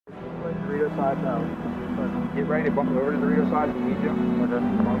Dorito side now. Get ready to bump it over to the Dorito side if you need to.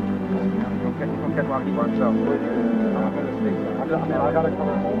 Okay. Don't catch a lot of heat by himself. I'm not going to speak. I gotta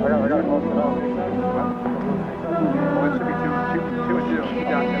close it out. Well, it should be 2 and 2. Keep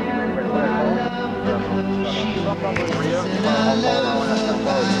down.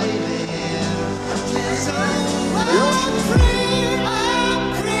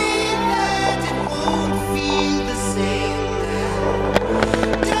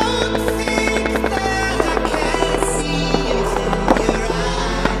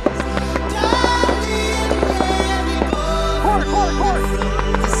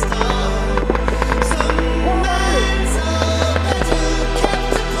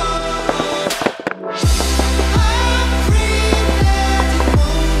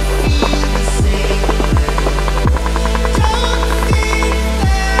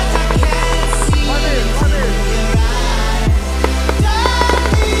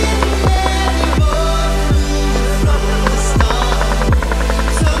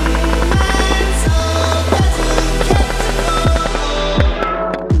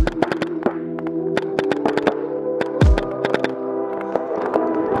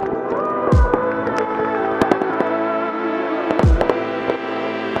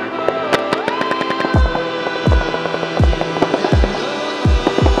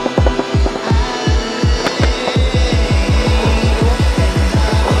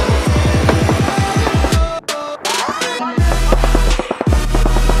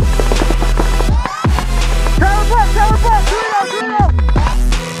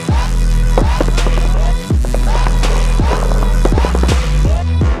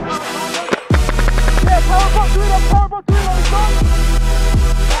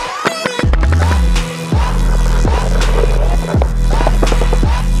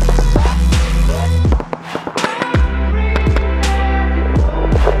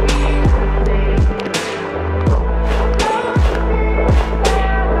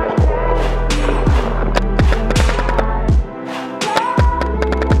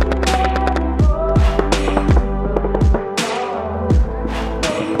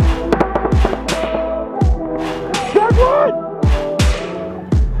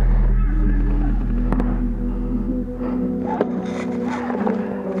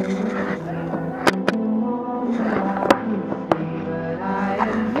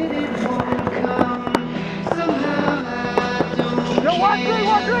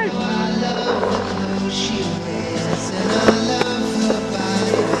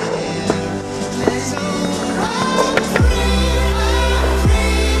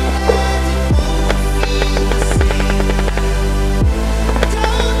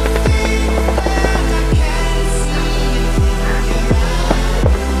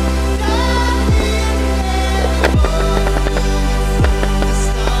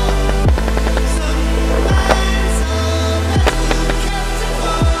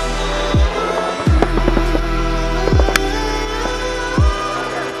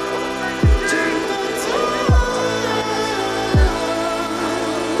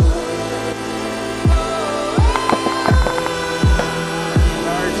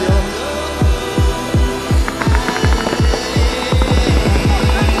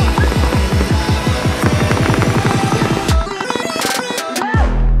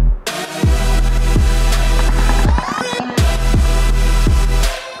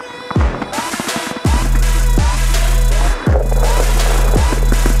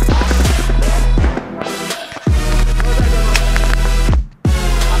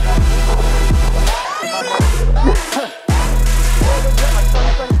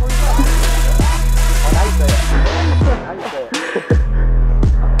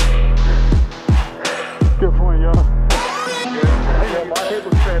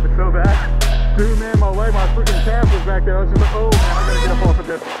 Dude, man, my freaking calf was back there. I was just like, oh man, I gotta get up off of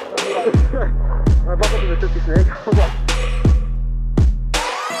this. I bumped into the 50 snake. I was like,